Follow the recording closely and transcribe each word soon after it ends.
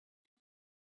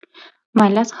My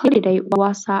last holiday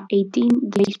was a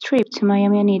 18-day trip to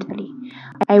Miami and Italy.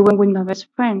 I went with my best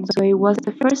friend, so it was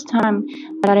the first time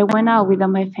that I went out without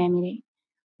my family.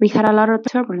 We had a lot of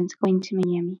turbulence going to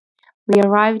Miami. We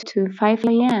arrived to 5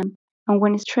 a.m. and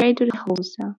went straight to the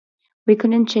hostel. We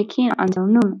couldn't check in until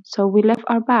noon, so we left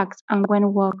our bags and went to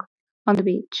walk on the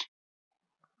beach.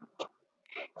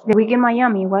 The week in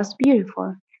Miami was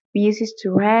beautiful. We used it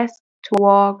to rest, to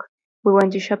walk. We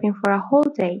went to shopping for a whole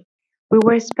day. We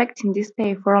were expecting this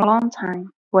day for a long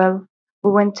time. Well,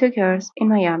 we went 2 girls in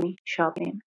Miami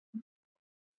shopping.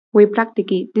 We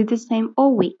practically did the same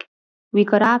all week. We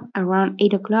got up around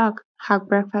 8 o'clock, had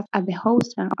breakfast at the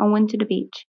hostel, and went to the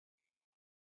beach.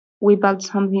 We bought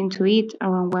something to eat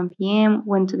around 1 p.m.,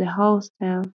 went to the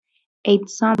hostel, ate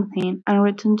something, and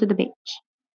returned to the beach.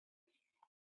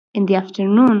 In the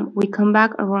afternoon, we come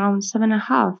back around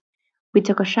 7:30. We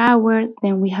took a shower,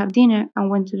 then we had dinner and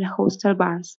went to the hostel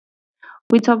bars.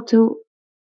 We talked to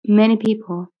many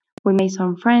people. We made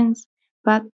some friends,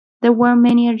 but there were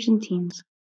many Argentines.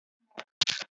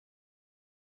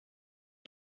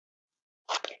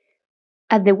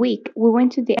 At the week, we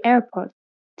went to the airport.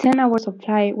 10 hours of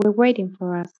flight were waiting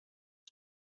for us.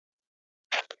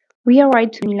 We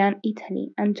arrived to Milan,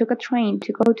 Italy, and took a train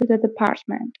to go to the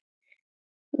department.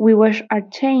 We washed our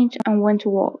change and went to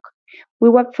walk. We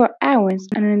walked for hours,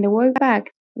 and on the way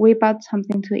back, we bought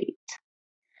something to eat.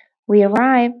 We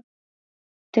arrived,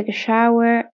 took a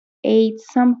shower, ate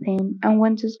something, and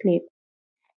went to sleep.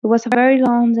 It was a very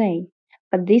long day,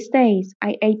 but these days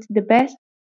I ate the best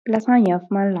lasagna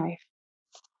of my life.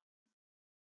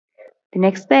 The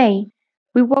next day,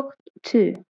 we walked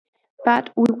too, but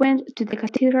we went to the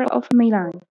Cathedral of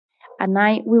Milan. At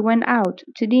night, we went out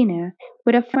to dinner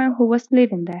with a friend who was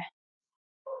living there.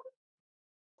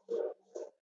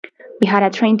 We had a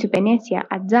train to Venezia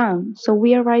at dawn, so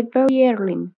we arrived very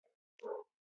early.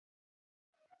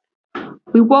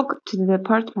 We walked to the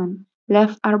department,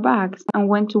 left our bags, and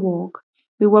went to walk.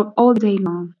 We walked all day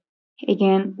long.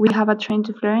 Again, we have a train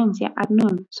to Florence at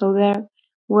noon, so there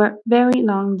were very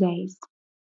long days.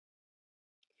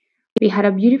 We had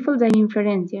a beautiful day in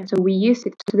Florence, so we used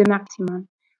it to the maximum.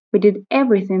 We did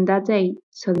everything that day,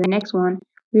 so the next one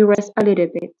we rest a little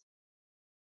bit.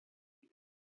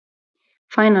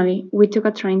 Finally, we took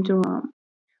a train to Rome.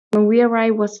 When we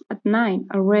arrived was at night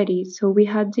already, so we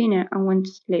had dinner and went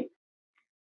to sleep.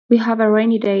 We have a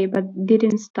rainy day but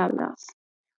didn't stop us.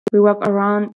 We walked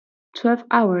around 12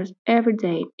 hours every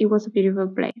day. It was a beautiful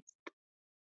place.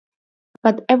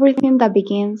 But everything that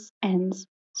begins ends,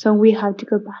 so we had to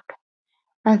go back.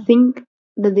 I think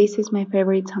that this is my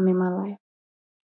favorite time in my life.